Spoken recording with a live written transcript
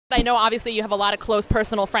I know obviously you have a lot of close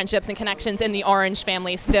personal friendships and connections in the Orange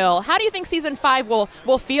family still. How do you think season 5 will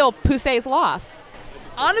feel Poussey's loss?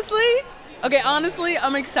 Honestly,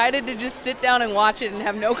 I'm excited to just sit down and watch it and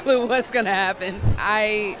have no clue what's going to happen.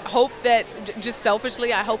 I hope that, just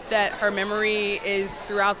selfishly, I hope that her memory is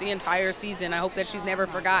throughout the entire season. I hope that she's never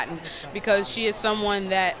forgotten, because she is someone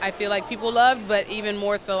that I feel like people loved, but even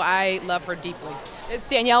more so, I love her deeply. Is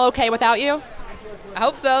Danielle okay without you? I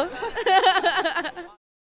hope so.